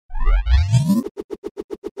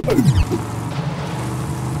Well,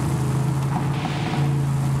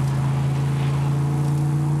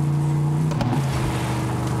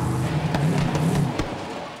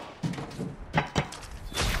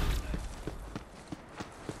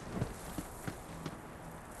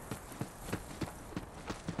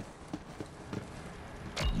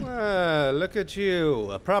 look at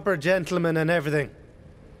you. A proper gentleman and everything.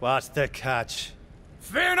 What's the catch?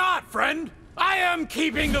 Fear not, friend! I am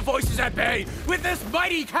keeping the voices at bay with this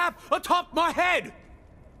mighty cap atop my head!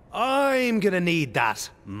 I'm gonna need that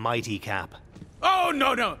mighty cap. Oh,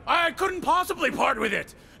 no. I couldn't possibly part with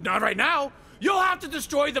it. Not right now. You'll have to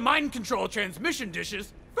destroy the mind control transmission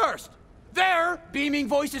dishes first. They're beaming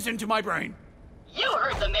voices into my brain. You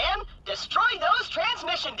heard the man. Destroy those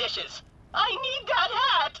transmission dishes. I need that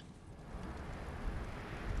hat.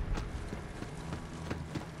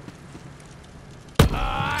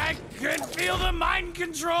 I can feel the mind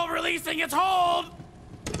control releasing its hold.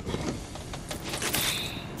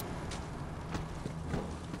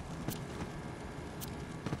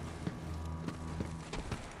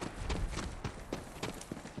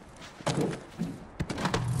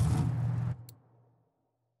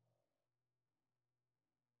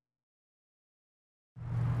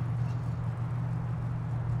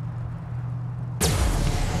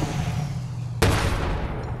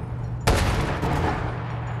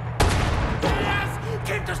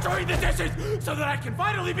 Keep destroying the dishes so that I can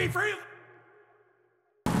finally be free of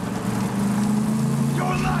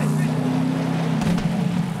your life!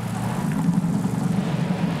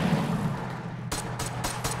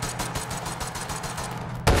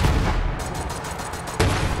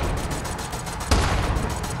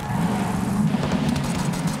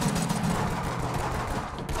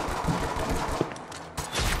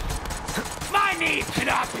 My needs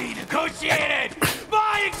cannot be negotiated!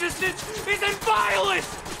 My existence is inviolate!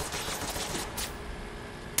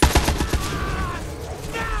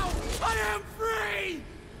 Now I am free!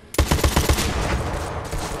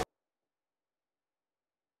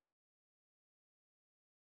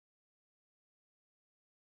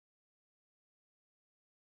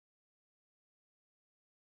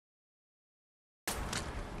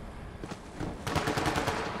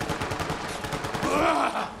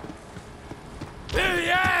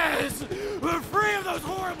 Yes! We're free of those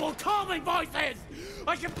horrible calming voices!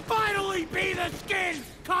 I can finally be the skin's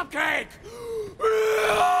cupcake!